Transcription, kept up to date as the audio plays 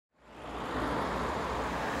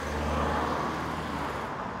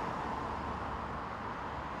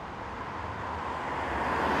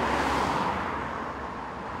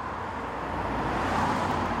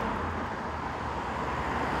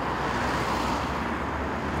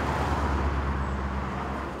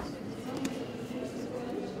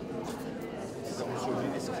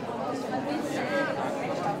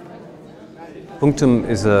Punctum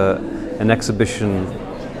is an exhibition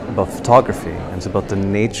about photography, and it's about the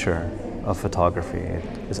nature of photography. It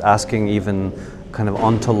is asking even kind of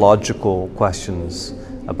ontological questions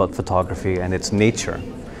about photography and its nature.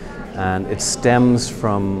 And it stems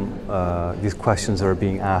from these questions that are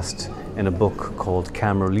being asked in a book called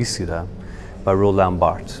Camera Lucida by Roland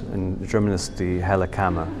Barthes. In German it's the Helle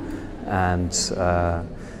Kammer. And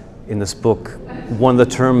in this book, one of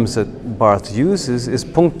the terms that Barthes uses is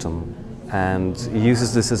punctum. And he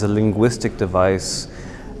uses this as a linguistic device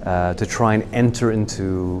to try and enter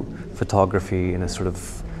into photography in a sort of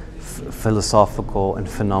philosophical and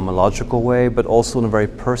phenomenological way, but also in a very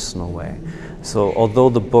personal way. So although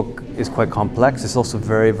the book is quite complex, it's also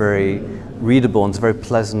very, very readable, and it's a very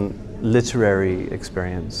pleasant literary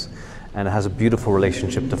experience. And it has a beautiful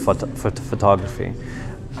relationship to photography.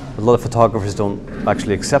 A lot of photographers don't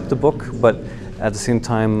actually accept the book, but at the same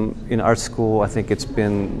time, in art school, I think it's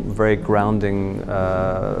been a very grounding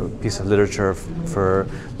piece of literature for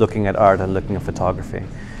looking at art and looking at photography.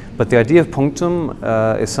 But the idea of punctum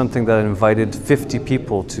is something that invited 50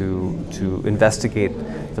 people to investigate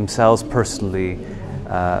themselves personally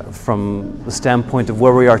from the standpoint of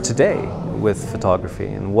where we are today with photography,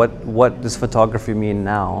 and what does photography mean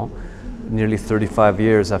now, nearly 35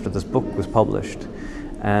 years after this book was published.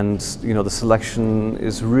 And you know, the selection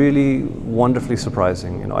is really wonderfully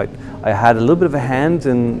surprising. You know, I had a little bit of a hand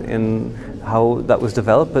in how that was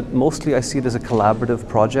developed, but mostly I see it as a collaborative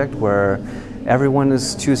project where everyone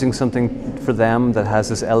is choosing something for them that has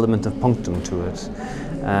this element of punctum to it.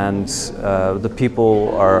 And the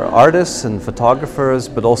people are artists and photographers,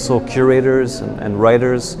 but also curators and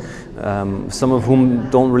writers, some of whom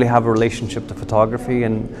don't really have a relationship to photography,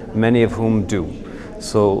 and many of whom do.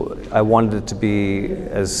 So I wanted it to be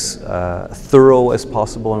as thorough as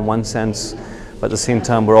possible in one sense, but at the same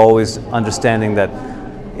time we're always understanding that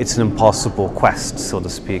it's an impossible quest, so to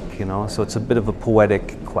speak, you know. So it's a bit of a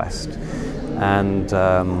poetic quest. And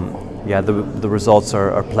yeah, the results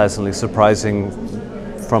are pleasantly surprising,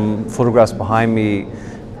 from photographs behind me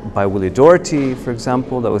by Willie Doherty, for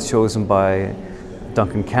example, that was chosen by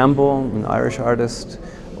Duncan Campbell, an Irish artist,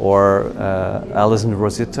 or Alison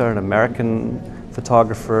Rosita, an American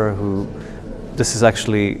photographer, who, this is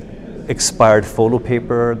actually expired photo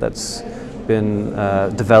paper that's been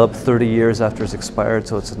developed 30 years after it's expired,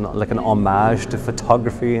 so it's not like an homage to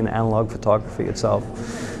photography and analog photography itself.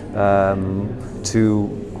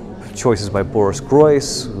 To choices by Boris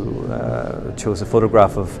Groys, who chose a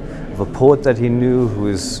photograph of a poet that he knew who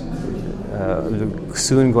is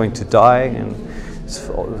soon going to die, and it's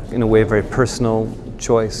in a way a very personal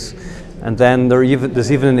choice. And then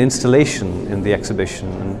there's even an installation in the exhibition,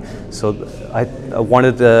 and so I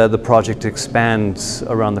wanted the project to expand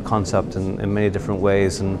around the concept in many different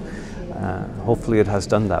ways, and hopefully it has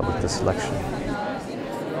done that with this selection.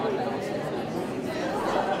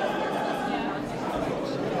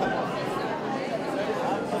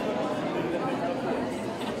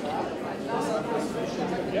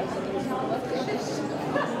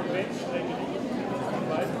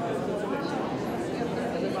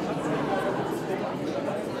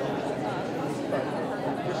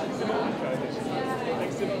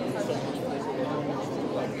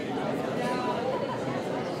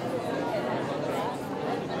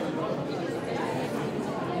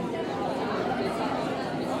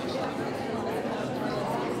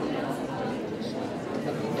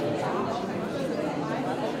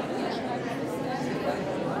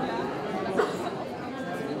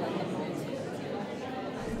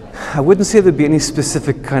 I wouldn't say there'd be any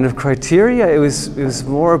specific kind of criteria. It was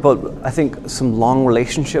more about, I think, some long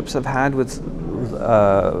relationships I've had with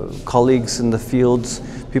colleagues in the fields,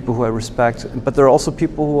 people who I respect, but there are also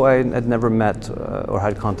people who I had never met or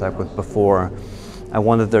had contact with before. I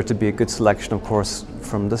wanted there to be a good selection, of course,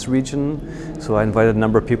 from this region, so I invited a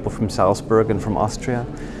number of people from Salzburg and from Austria,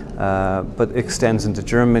 but it extends into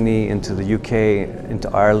Germany, into the UK, into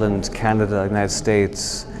Ireland, Canada, United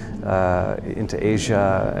States, into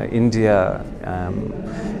Asia, India.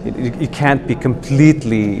 You can't be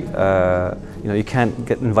completely, you know, you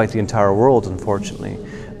can't invite the entire world, unfortunately.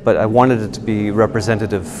 But I wanted it to be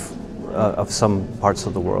representative of some parts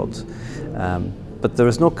of the world. But there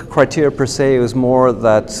was no criteria per se. It was more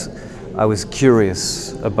that I was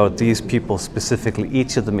curious about these people specifically,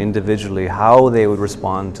 each of them individually, how they would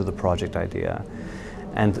respond to the project idea.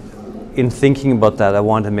 And in thinking about that, I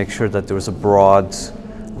wanted to make sure that there was a broad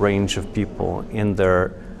range of people in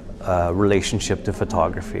their relationship to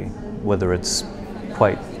photography, whether it's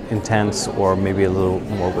quite intense or maybe a little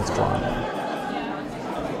more withdrawn.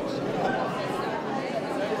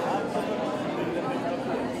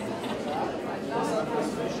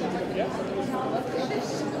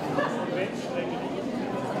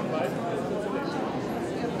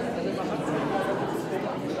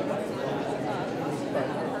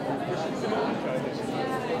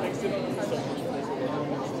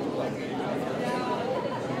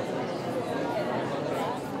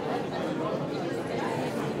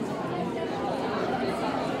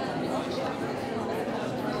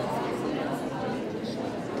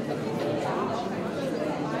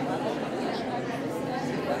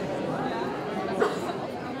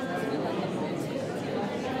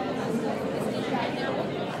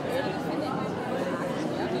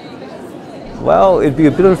 Well, it'd be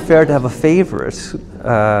a bit unfair to have a favorite,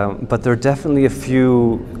 but there are definitely a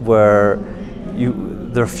few where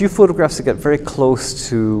there are a few photographs that get very close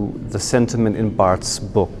to the sentiment in Barthes'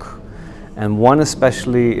 book. And one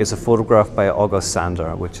especially is a photograph by August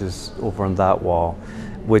Sander, which is over on that wall,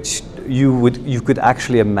 which you could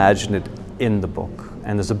actually imagine it in the book.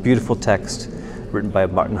 And there's a beautiful text written by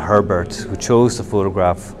Martin Herbert, who chose the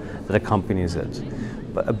photograph that accompanies it.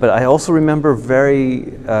 But I also remember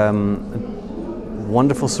very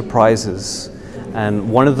wonderful surprises. And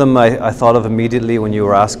one of them I thought of immediately when you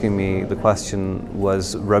were asking me the question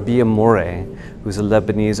was Rabih Mroué, who's a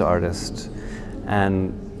Lebanese artist.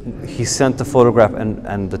 And he sent the photograph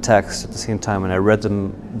and the text at the same time, and I read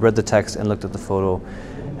the text and looked at the photo,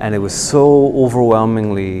 and it was so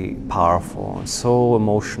overwhelmingly powerful and so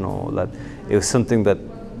emotional that it was something that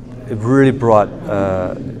it really brought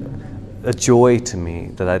a joy to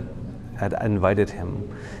me that I had invited him.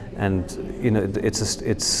 And you know,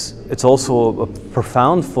 it's also a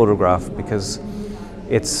profound photograph because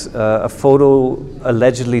it's a photo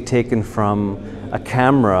allegedly taken from a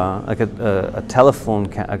camera, like a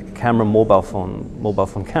camera, mobile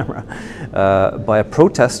phone camera, by a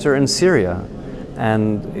protester in Syria,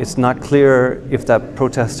 and it's not clear if that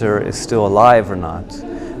protester is still alive or not.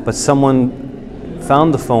 But someone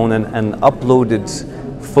found the phone and uploaded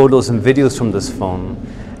photos and videos from this phone.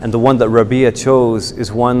 And the one that Rabih chose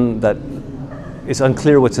is one that is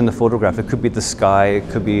unclear what's in the photograph. It could be the sky, it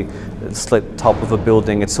could be the slit top of a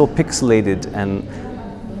building. It's so pixelated and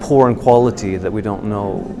poor in quality that we don't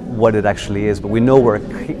know what it actually is, but we know where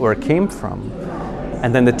it came from.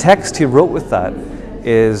 And then the text he wrote with that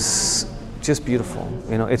is just beautiful.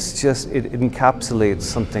 You know, it's just, it encapsulates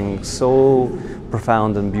something so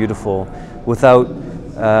profound and beautiful without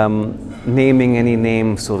naming any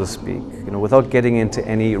name, so to speak. You know, without getting into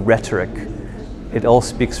any rhetoric, it all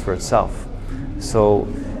speaks for itself. So,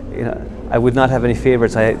 you know, I would not have any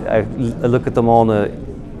favorites. I look at them all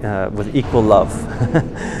with equal love,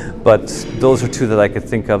 but those are two that I could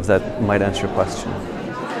think of that might answer your question.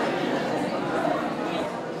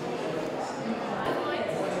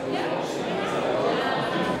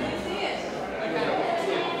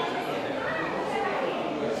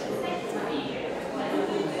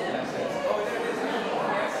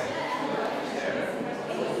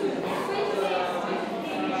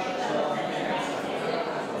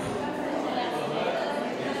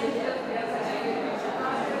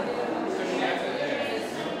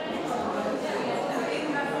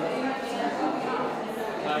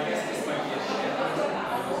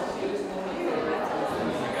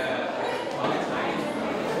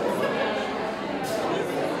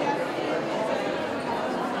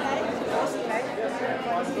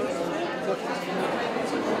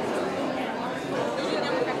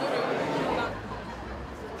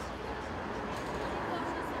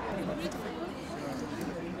 Beautiful.